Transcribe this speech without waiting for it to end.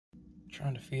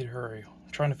Trying to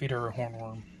feed her a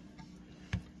hornworm.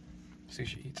 See if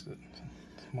she eats it.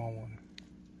 Small one.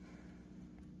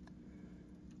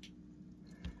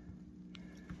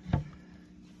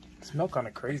 Smell kind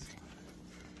of crazy.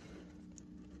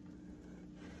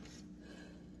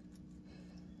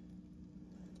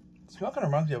 Smell kind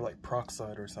of reminds me of like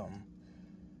peroxide or something.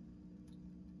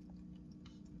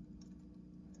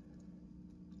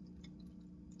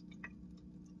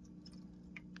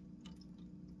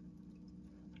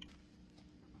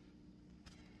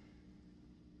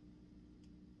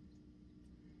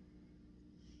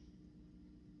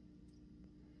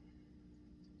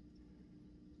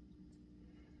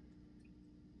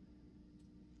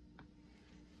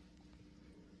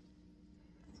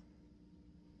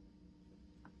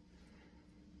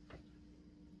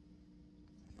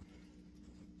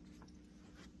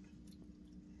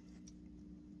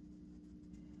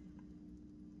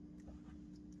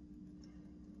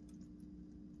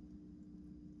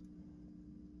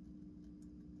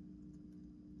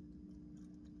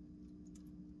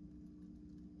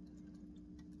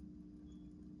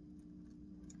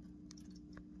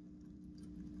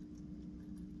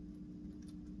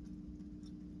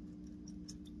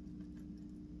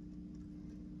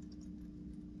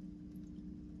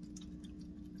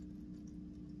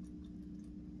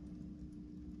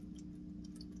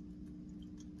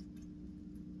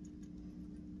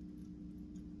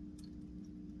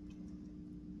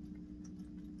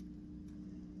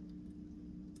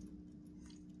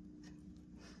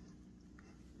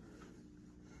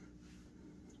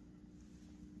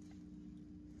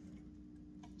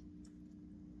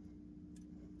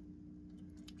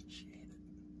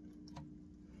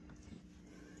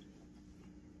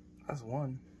 That's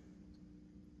one.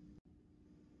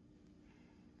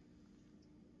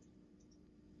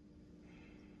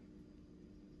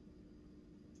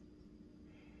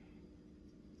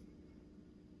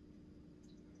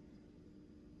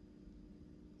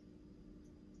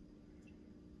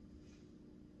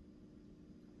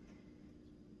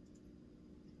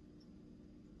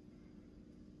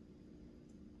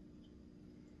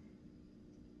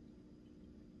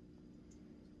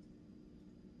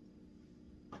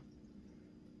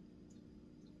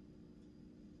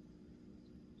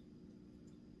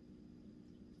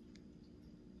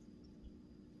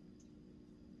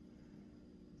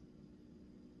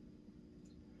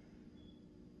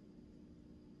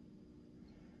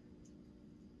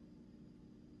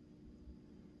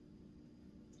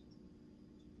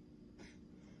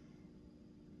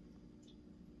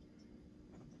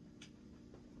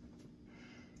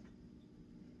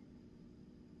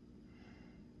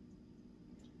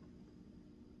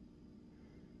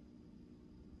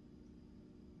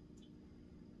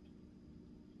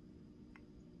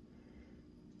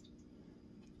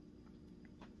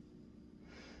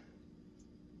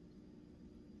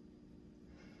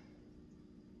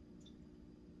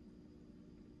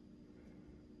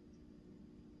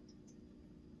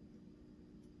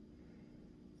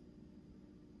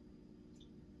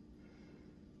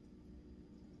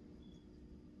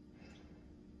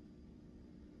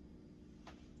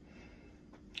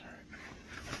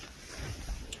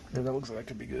 Yeah, that looks like that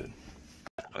could be good.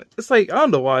 It's like, I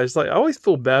don't know why. It's like, I always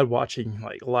feel bad watching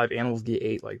like live animals get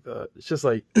ate like that. It's just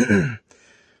like,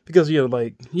 because, you know,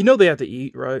 like, you know they have to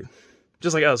eat, right?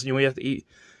 Just like us, you know, we have to eat.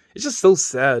 It's just so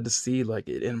sad to see like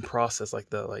it in process like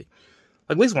that. Like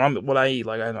at least when I eat,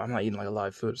 like, I'm not eating like a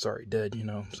live food. It's already dead, you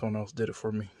know. Someone else did it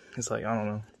for me. It's like, I don't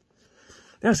know.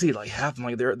 Then I see it like happen,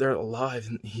 like they're alive,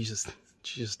 and she's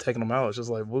just taking them out. It's just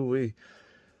like, woo-wee.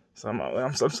 So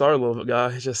I'm sorry, little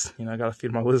guy. It's just, you know, I gotta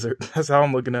feed my lizard. That's how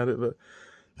I'm looking at it. But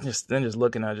just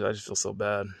looking at it, I just feel so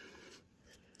bad.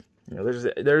 You know,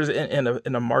 there's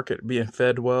in a market being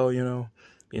fed well, you know,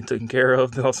 being taken care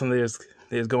of. Then all of a sudden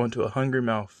they just go into a hungry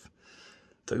mouth.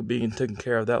 Being taken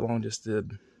care of that long just to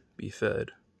be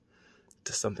fed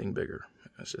to something bigger.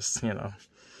 It's just, you know,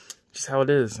 just how it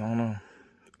is. I don't know.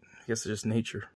 I guess it's just nature.